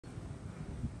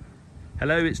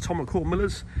Hello, it's Tom at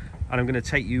Corten-Miller's, and I'm going to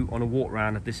take you on a walk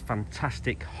around of this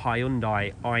fantastic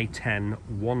Hyundai i10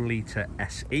 1 litre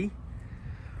SE.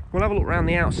 We'll have a look around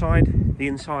the outside, the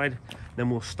inside,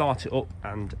 then we'll start it up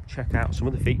and check out some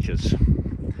of the features.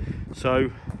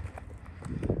 So,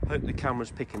 hope the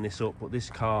camera's picking this up, but this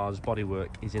car's bodywork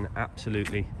is in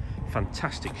absolutely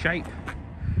fantastic shape.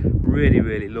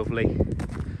 Really lovely.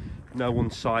 No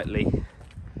unsightly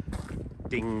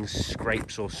dings,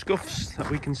 scrapes or scuffs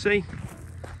that we can see.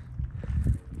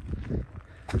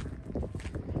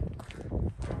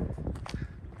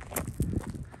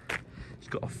 It's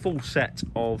got a full set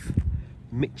of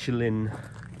Michelin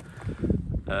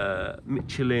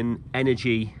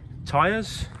Energy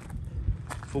tyres,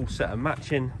 full set of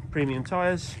matching premium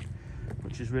tyres,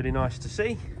 which is really nice to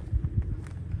see.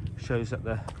 Shows that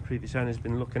the previous owner's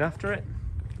been looking after it.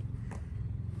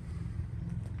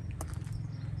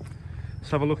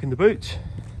 Let's have a look in the boot.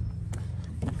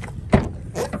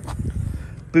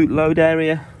 Boot load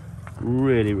area,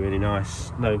 really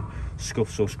nice. No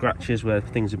scuffs or scratches where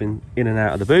things have been in and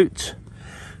out of the boot.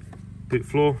 Boot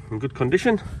floor in good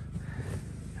condition,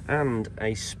 and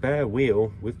a spare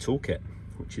wheel with toolkit,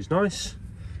 which is nice.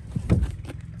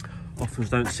 Often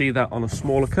don't see that on a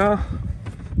smaller car.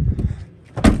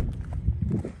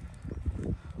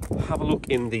 Have a look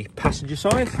in the passenger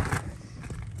side.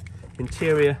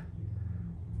 Interior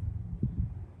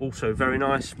also very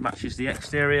nice, matches the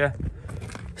exterior.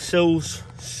 Sills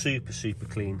super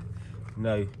clean,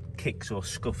 no kicks or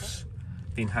scuffs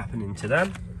been happening to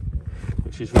them,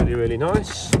 which is really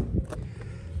nice.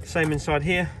 Same inside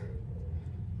here,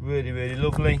 really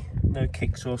lovely, no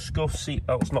kicks or scuffs. Seat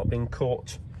belts not being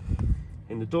caught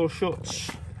in the door shuts,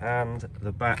 and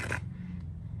the back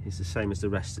is the same as the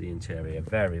rest of the interior.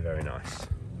 Very nice.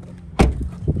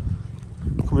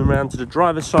 Coming round to the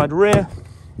driver's side rear,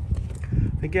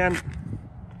 again,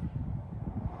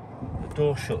 the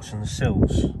door shuts and the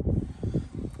sills,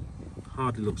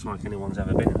 hardly looks like anyone's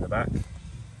ever been in the back.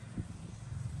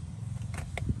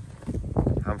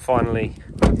 And finally,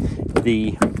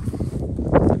 the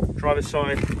driver's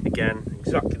side, again,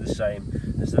 exactly the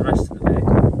same as the rest of the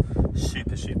vehicle.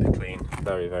 Super clean,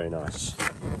 very nice.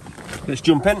 Let's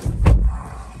jump in.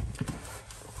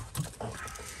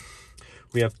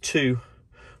 We have two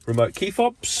remote key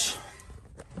fobs.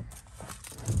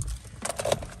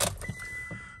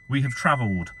 We have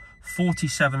travelled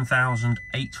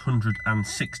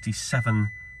 47,867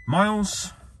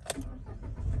 miles,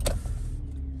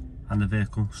 and the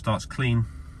vehicle starts clean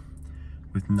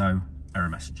with no error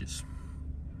messages.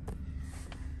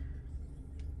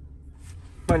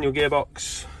 Manual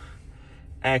gearbox,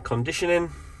 air conditioning,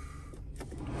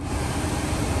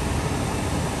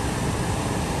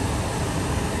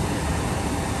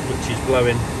 which is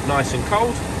blowing nice and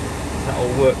cold. That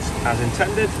all works as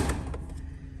intended.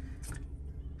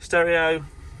 Stereo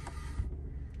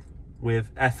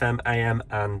with FM, AM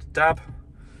and DAB,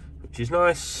 which is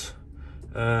nice.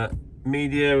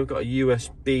 Media, we've got a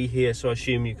USB here, so I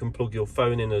assume you can plug your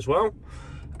phone in as well,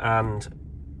 and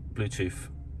Bluetooth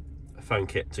phone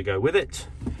kit to go with it,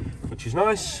 which is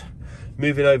nice.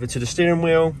 Moving over to the steering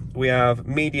wheel, we have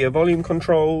media volume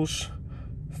controls,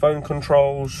 phone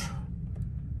controls,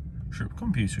 trip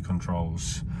computer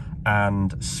controls,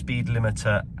 and speed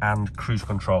limiter and cruise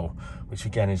control, which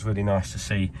again is really nice to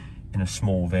see in a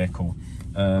small vehicle.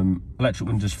 Electric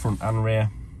windows front and rear,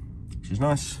 which is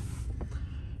nice.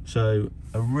 So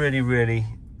a really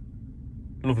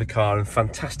lovely car in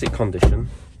fantastic condition.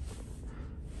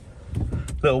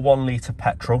 Little 1 litre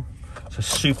petrol, so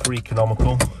super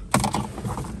economical.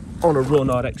 On a run,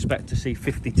 I'd expect to see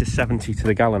 50 to 70 to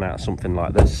the gallon out of something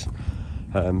like this.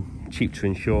 Cheap to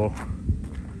insure,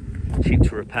 cheap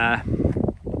to repair,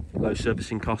 low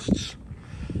servicing costs.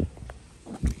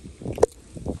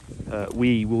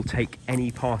 We will take any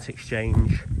part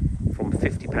exchange from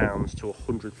 £50 to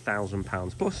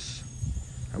 £100,000 plus,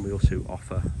 and we also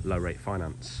offer low rate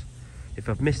finance. If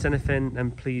I've missed anything,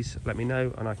 then please let me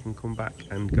know and I can come back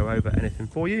and go over anything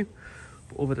for you.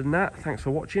 But other than that, thanks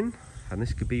for watching, and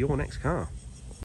this could be your next car.